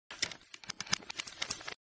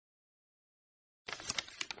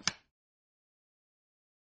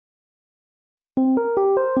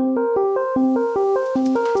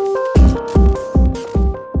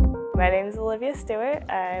My name is Olivia Stewart.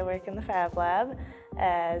 I work in the FABLAB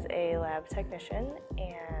as a lab technician,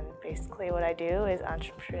 and basically what I do is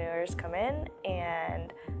entrepreneurs come in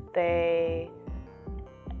and they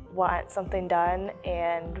want something done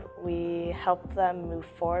and we help them move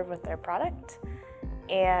forward with their product.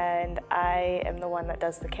 And I am the one that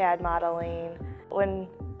does the CAD modeling. When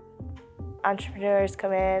entrepreneurs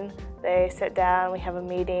come in, they sit down, we have a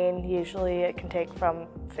meeting. Usually it can take from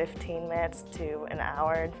 15 minutes to an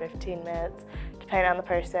hour and 15 minutes, depending on the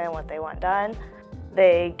person, what they want done.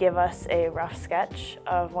 They give us a rough sketch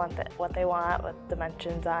of what they want with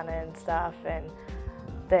dimensions on it and stuff, and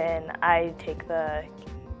then I take the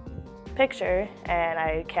picture and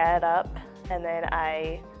I CAD it up, and then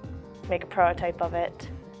I make a prototype of it,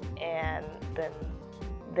 and then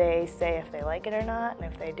they say if they like it or not,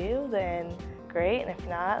 and if they do, then great, and if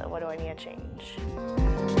not, what do I need to change?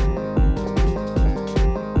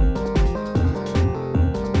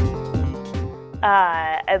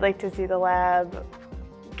 I'd like to see the lab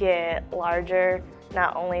get larger,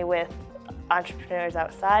 not only with entrepreneurs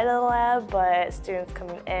outside of the lab, but students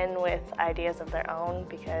coming in with ideas of their own,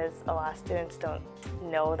 because a lot of students don't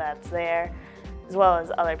know that's there, as well as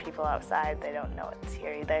other people outside, they don't know it's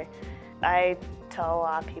here either. I tell a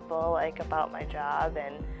lot of people about my job,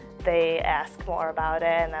 and they ask more about it,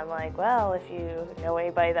 and I'm like, well, if you know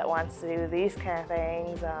anybody that wants to do these kind of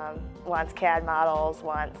things, wants CAD models,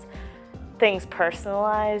 wants things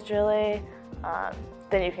personalized really,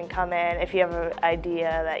 then you can come in. If you have an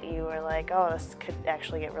idea that you were like, oh, this could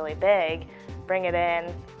actually get really big, bring it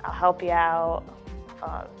in, I'll help you out.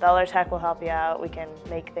 The other tech will help you out. We can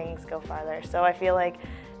make things go farther. So I feel like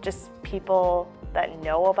just people that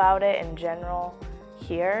know about it in general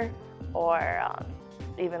here, or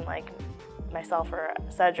even like myself or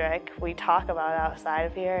Cedric, we talk about it outside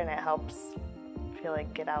of here, and it helps, I feel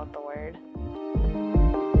like, get out the word.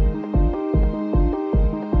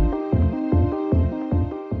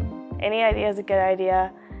 Any idea is a good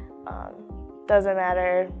idea. Doesn't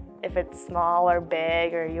matter if it's small or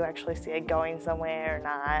big, or you actually see it going somewhere or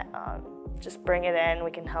not. Just bring it in, we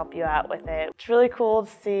can help you out with it. It's really cool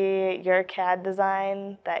to see your CAD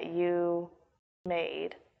design that you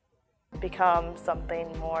made become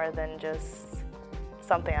something more than just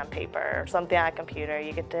something on paper or something on a computer.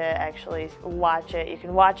 You get to actually watch it. You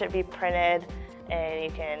can watch it be printed, and you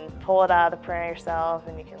can pull it out of the printer yourself,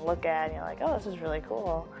 and you can look at it and you're like, oh, this is really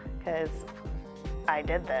cool because I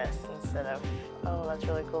did this, instead of, oh, that's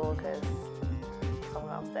really cool because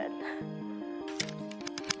someone else did.